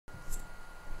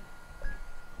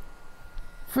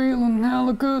Feeling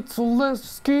hella good, so let's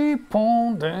just keep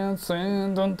on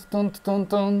dancing. Dun dun dun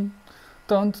dun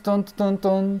dun dun dun dun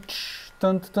dun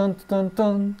dun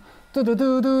dun dun dun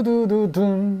dun dun dun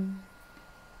dun.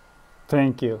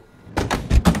 Thank you.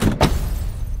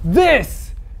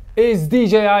 This is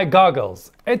DJI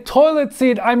Goggles, a toilet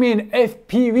seat,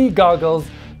 FPV goggles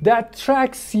that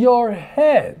tracks your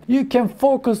head. You can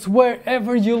focus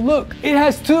wherever you look. It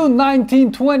has two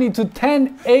 1920 to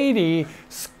 1080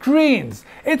 screens.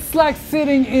 It's like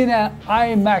sitting in an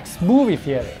IMAX movie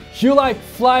theater. You like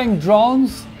flying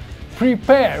drones?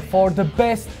 Prepare for the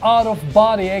best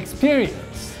out-of-body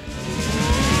experience.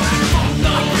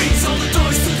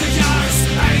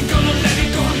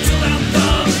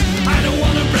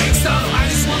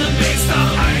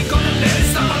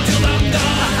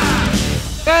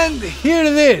 And here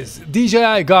it is,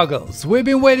 DJI Goggles. We've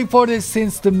been waiting for this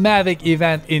since the Mavic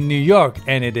event in New York,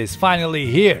 and it is finally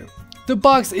here. The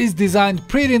box is designed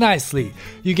pretty nicely.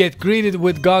 You get greeted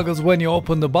with goggles when you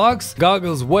open the box.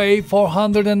 Goggles weigh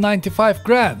 495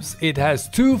 grams. It has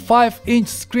two 5-inch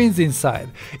screens inside.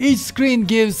 Each screen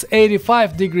gives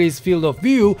 85 degrees field of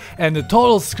view, and the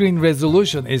total screen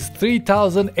resolution is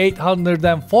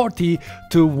 3840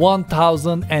 to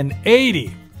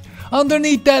 1080.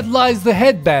 Underneath that lies the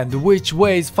headband, which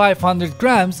weighs 500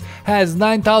 grams, has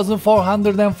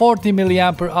 9440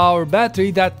 mAh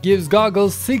battery that gives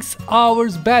goggles 6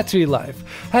 hours battery life,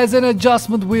 has an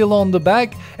adjustment wheel on the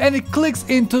back, and it clicks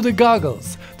into the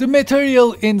goggles. The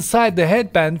material inside the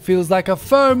headband feels like a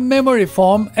firm memory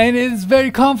foam and it is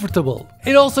very comfortable.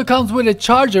 It also comes with a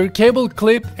charger, cable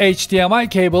clip, HDMI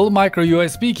cable, micro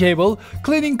USB cable,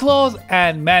 cleaning cloth,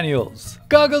 and manuals.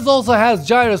 Goggles also has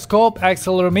gyroscope,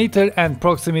 accelerometer, and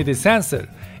proximity sensor.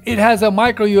 It has a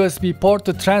micro USB port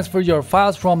to transfer your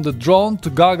files from the drone to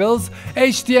goggles,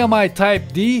 HDMI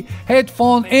Type-D,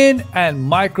 headphone in, and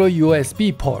micro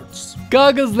USB ports.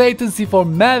 Goggles latency for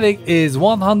Mavic is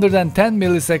 110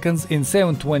 milliseconds in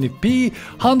 720p,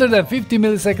 150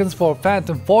 milliseconds for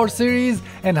Phantom 4 series,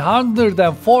 and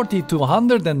 140 to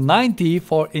 190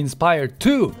 for Inspire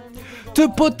 2. To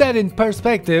put that in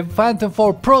perspective, Phantom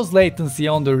 4 Pro's latency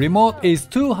on the remote is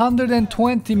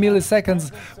 220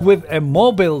 milliseconds with a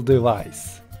mobile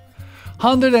device,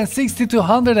 160 to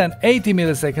 180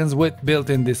 milliseconds with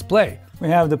built-in display. We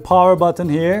have the power button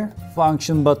here,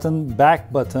 function button, back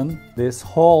button. This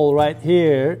hole right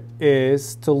here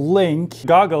is to link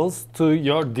goggles to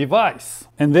your device.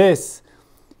 And this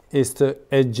is to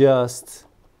adjust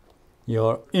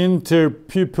your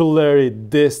interpupillary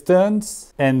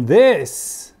distance, and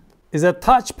this is a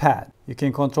touchpad. You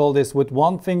can control this with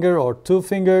one finger or two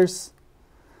fingers,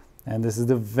 and this is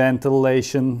the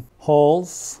ventilation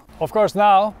holes. Of course,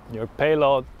 now your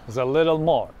payload is a little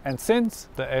more, and since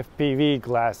the FPV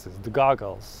glasses, the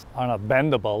goggles, are not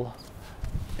bendable,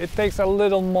 it takes a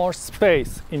little more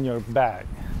space in your bag,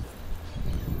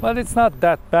 but it's not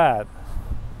that bad.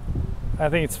 I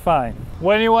think it's fine.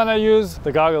 When you want to use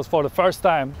the goggles for the first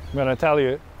time, I'm going to tell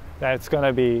you that it's going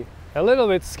to be a little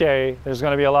bit scary. There's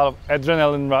going to be a lot of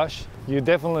adrenaline rush. You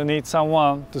definitely need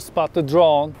someone to spot the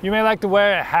drone. You may like to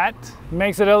wear a hat. It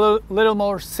makes it a little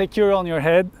more secure on your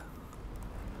head,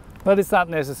 but it's not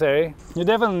necessary. You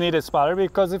definitely need a spotter,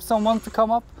 because if someone to come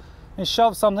up and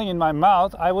shove something in my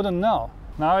mouth, I wouldn't know.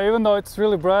 Now, even though it's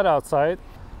really bright outside,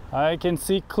 I can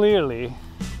see clearly.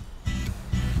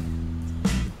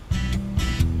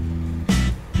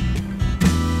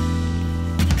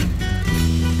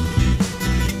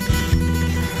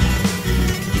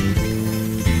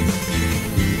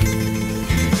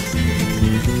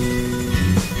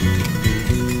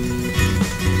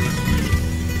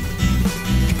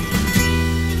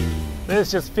 This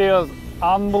just feels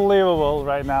unbelievable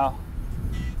right now.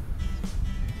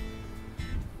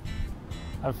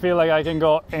 I feel like I can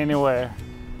go anywhere.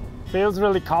 Feels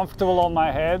really comfortable on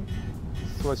my head.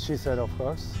 That's what she said, of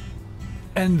course.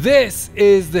 And this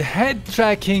is the head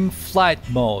tracking flight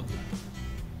mode.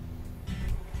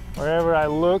 Wherever I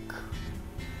look,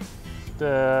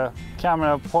 the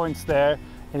camera points there.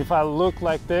 And if I look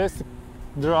like this,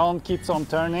 the drone keeps on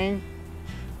turning.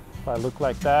 If I look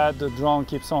like that, the drone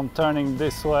keeps on turning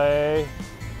this way.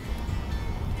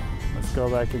 Let's go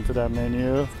back into that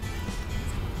menu.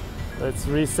 Let's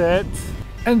reset.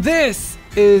 And this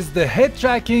is the head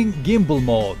tracking gimbal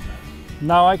mode.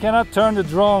 Now I cannot turn the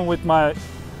drone with my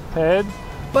head,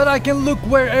 but I can look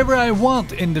wherever I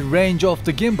want in the range of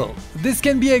the gimbal. This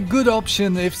can be a good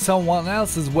option if someone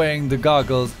else is wearing the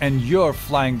goggles and you're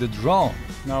flying the drone.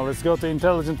 Now let's go to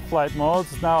intelligent flight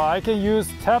modes. Now I can use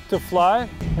tap to fly,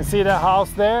 and see that house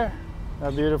there,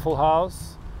 that beautiful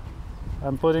house.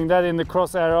 I'm putting that in the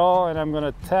cross arrow, and I'm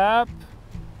gonna tap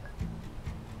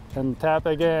and tap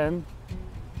again.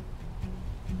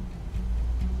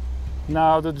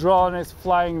 Now the drone is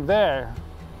flying there.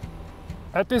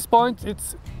 At this point,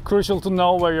 it's crucial to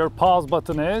know where your pause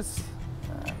button is.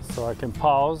 So I can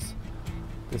pause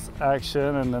this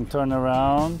action and then turn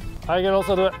around. I can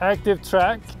also do active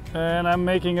track, and I'm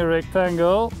making a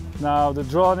rectangle. Now the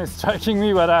drone is tracking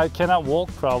me, but I cannot walk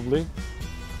probably.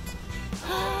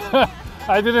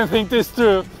 I didn't think this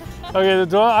through. Okay, the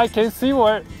drone, I can see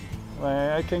where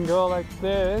I can go like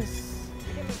this.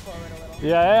 You can move forward a little.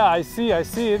 Yeah, I see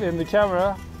it in the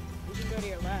camera. You can go to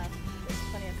your left. There's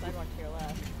plenty of sidewalk to your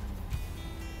left.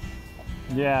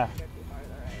 Yeah. Go too far to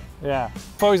the right. Yeah.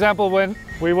 For example, when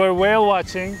we were whale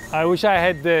watching, I wish I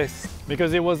had this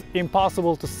because it was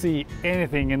impossible to see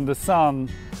anything in the sun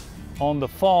on the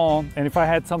phone. And if I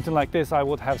had something like this, I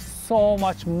would have so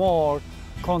much more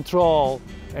control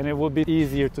and it would be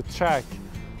easier to track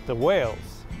the whales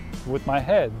with my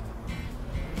head,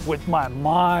 with my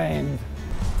mind.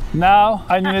 Now,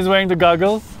 Onion is wearing the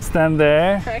goggles. Stand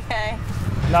there. Okay.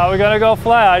 Now we're gonna go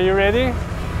fly. Are you ready?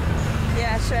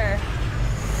 Yeah, sure.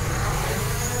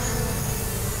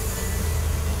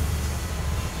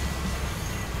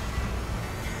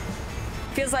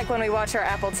 Feels like when we watch our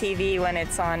Apple TV when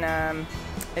it's on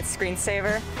its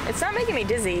screensaver. It's not making me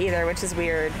dizzy either, which is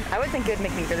weird. I would think it would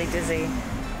make me really dizzy.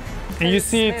 And you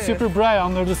see it's super bright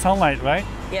under the sunlight, right?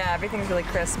 Yeah, everything's really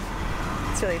crisp.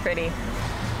 It's really pretty.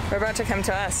 We're about to come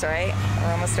to us, right?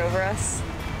 We're almost over us.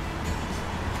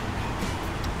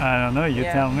 I don't know, you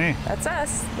tell me. That's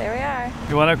us. There we are.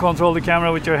 You want to control the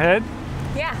camera with your head?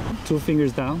 Yeah. 2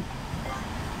 fingers down.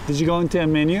 Did you go into a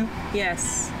menu?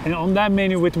 Yes. And on that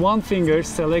menu with 1 finger,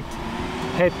 select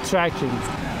head tracking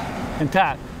and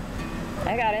tap.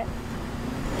 I got it.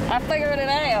 I figured it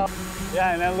out.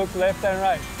 Yeah, and then look left and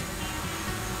right.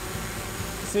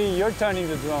 See, you're turning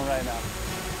the drone right now.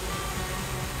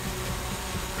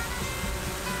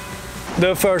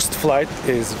 The first flight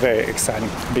is very exciting.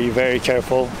 Be very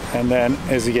careful, and then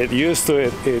as you get used to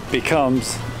it, it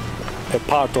becomes a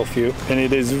part of you, and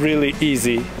it is really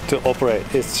easy to operate.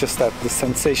 It's just that the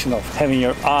sensation of having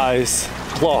your eyes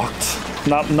blocked,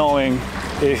 not knowing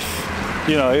if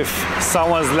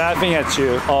someone's laughing at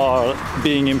you or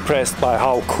being impressed by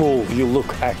how cool you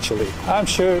look actually. I'm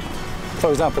sure,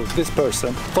 for example, this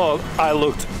person thought I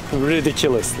looked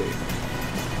ridiculously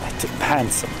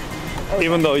handsome. Oh,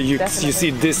 even though you definitely. see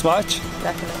this much.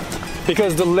 Definitely.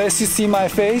 Because the less you see my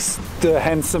face, the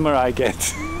handsomer I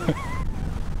get.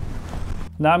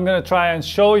 Now I'm gonna try and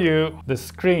show you the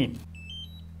screen.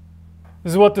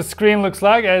 This is what the screen looks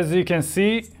like. As you can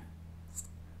see,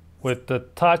 with the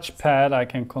touchpad I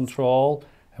can control,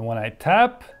 and when I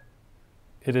tap,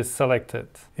 it is selected.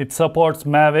 It supports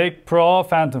Mavic Pro,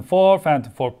 Phantom 4,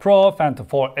 Phantom 4 Pro, Phantom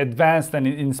 4 Advanced, and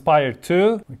Inspire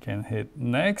 2. We can hit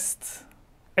next.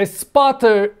 A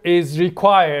spotter is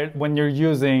required when you're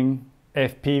using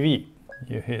FPV.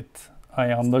 You hit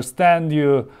I understand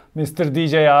you, Mr.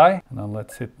 DJI. And then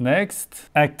let's hit next.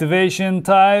 Activation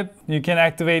type. You can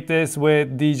activate this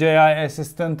with DJI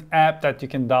Assistant app that you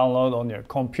can download on your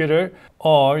computer,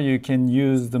 or you can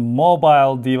use the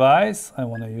mobile device. I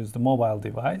want to use the mobile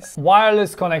device.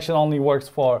 Wireless connection only works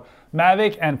for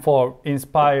Mavic, and for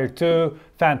Inspire 2,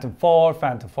 Phantom 4,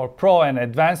 Phantom 4 Pro and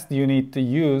Advanced, you need to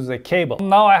use a cable.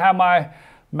 Now I have my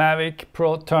Mavic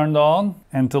Pro turned on,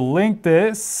 and to link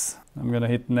this, I'm gonna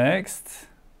hit next.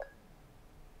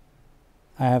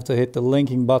 I have to hit the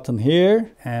linking button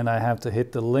here, and I have to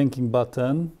hit the linking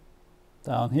button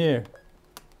down here.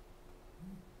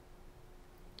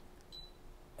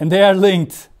 And they are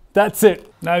linked. That's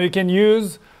it. Now you can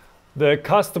use the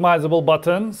customizable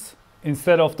buttons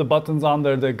instead of the buttons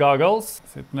under the goggles.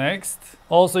 Hit next.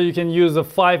 Also, you can use a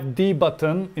 5D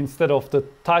button instead of the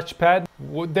touchpad.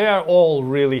 They are all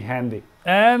really handy.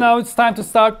 And now it's time to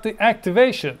start the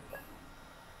activation.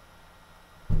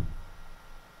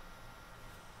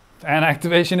 And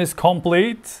activation is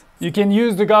complete. You can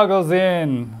use the goggles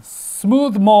in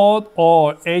smooth mode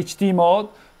or HD mode.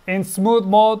 In smooth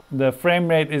mode, the frame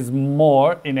rate is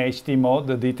more. In HD mode,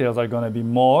 the details are going to be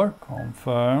more.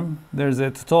 Confirm. There's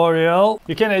a tutorial.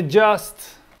 You can adjust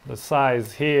the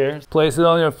size here. Place it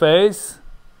on your face,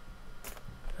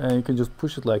 and you can just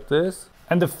push it like this.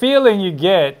 And the feeling you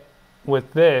get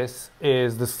with this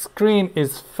is the screen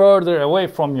is further away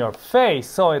from your face,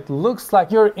 so it looks like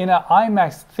you're in an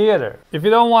IMAX theater. If you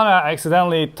don't want to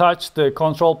accidentally touch the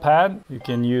control pad, you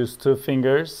can use 2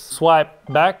 fingers. Swipe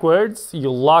backwards, you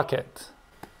lock it.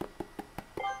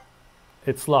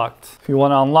 It's locked. If you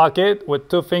want to unlock it with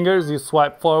 2 fingers, you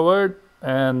swipe forward,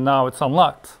 and now it's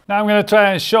unlocked. Now I'm going to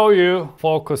try and show you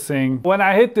focusing. When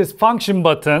I hit this function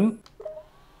button,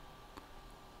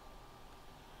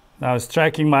 Now it's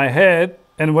tracking my head,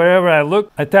 and wherever I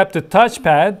look, I tap the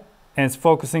touchpad and it's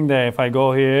focusing there. If I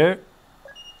go here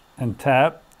and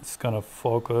tap, it's gonna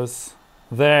focus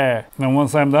there. And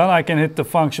once I'm done, I can hit the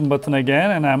function button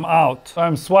again and I'm out. So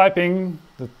I'm swiping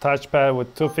the touchpad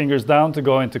with 2 fingers down to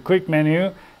go into quick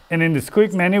menu. And in this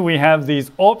quick menu, we have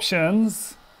these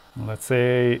options. Let's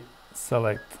say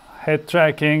select head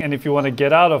tracking. And if you want to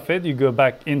get out of it, you go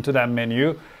back into that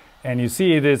menu and you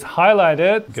see it is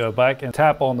highlighted. Go back and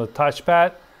tap on the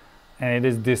touchpad and it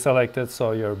is deselected.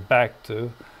 So you're back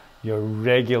to your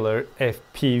regular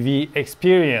FPV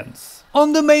experience.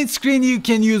 On the main screen, you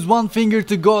can use one finger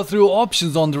to go through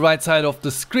options on the right side of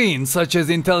the screen, such as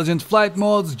intelligent flight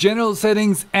modes, general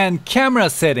settings, and camera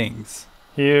settings.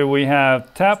 Here we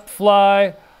have tap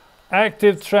fly,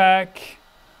 active track,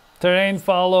 terrain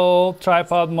follow,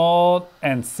 tripod mode,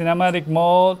 and cinematic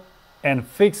mode, and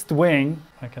fixed wing.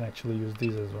 I can actually use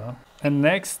these as well. And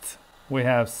next, we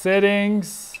have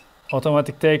settings,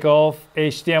 automatic takeoff,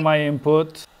 HDMI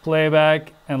input,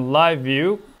 playback, and live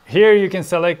view. Here you can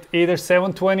select either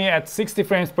 720 at 60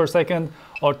 frames per second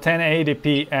or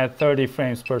 1080p at 30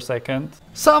 frames per second.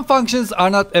 Some functions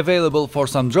are not available for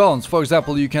some drones. For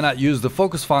example, you cannot use the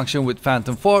focus function with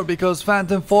Phantom 4 because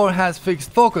Phantom 4 has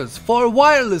fixed focus. For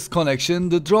wireless connection,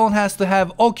 the drone has to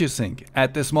have OcuSync.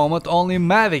 At this moment, only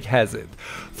Mavic has it.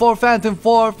 For Phantom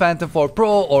 4, Phantom 4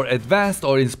 Pro or Advanced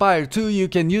or Inspire 2, you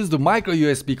can use the micro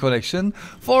USB connection.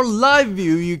 For live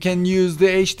view, you can use the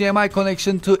HDMI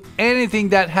connection to anything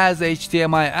that has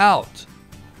HDMI out.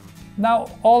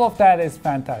 Now, all of that is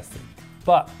fantastic,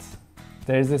 but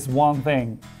there's this one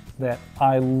thing that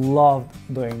I love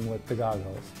doing with the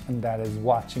goggles, and that is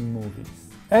watching movies.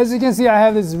 As you can see, I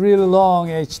have this really long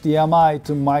HDMI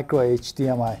to micro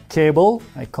HDMI cable.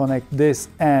 I connect this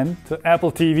end to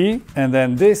Apple TV and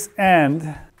then this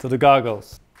end to the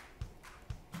goggles.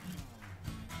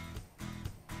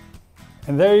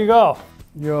 And there you go,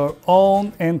 your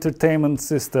own entertainment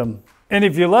system. And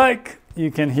if you like,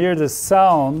 you can hear the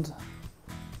sound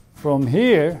from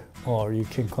here, or you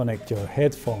can connect your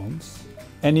headphones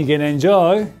and you can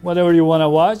enjoy whatever you want to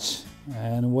watch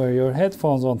and wear your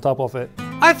headphones on top of it.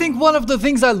 I think one of the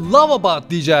things I love about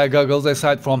DJI goggles,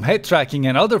 aside from head tracking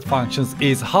and other functions,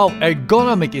 is how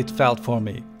ergonomic it felt for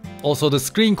me. Also, the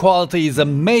screen quality is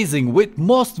amazing. With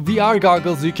most VR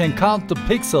goggles you can count the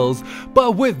pixels,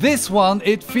 but with this one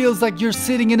it feels like you're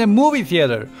sitting in a movie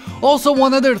theater. Also,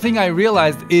 one other thing I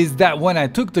realized is that when I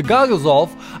took the goggles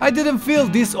off, I didn't feel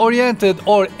disoriented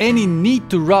or any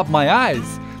need to rub my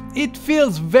eyes. It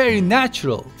feels very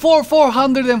natural. For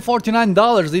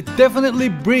 $449, it definitely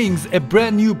brings a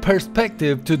brand new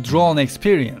perspective to drone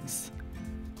experience.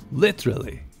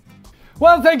 Literally.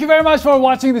 Well, thank you very much for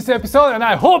watching this episode and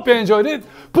I hope you enjoyed it.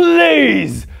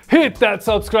 Please hit that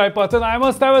subscribe button. I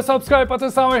must have a subscribe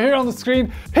button somewhere here on the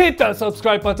screen. Hit that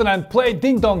subscribe button and play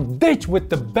Ding Dong Ditch with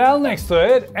the bell next to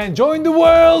it and join the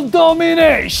world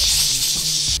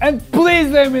domination. And please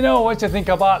let me know what you think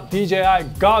about DJI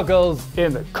goggles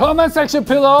in the comment section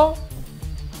below.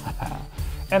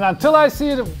 And until I see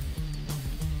it...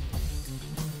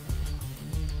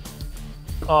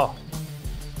 Oh,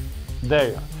 there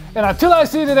you go. And until I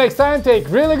see you the next time, take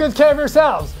really good care of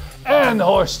yourselves and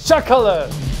horse chocolate.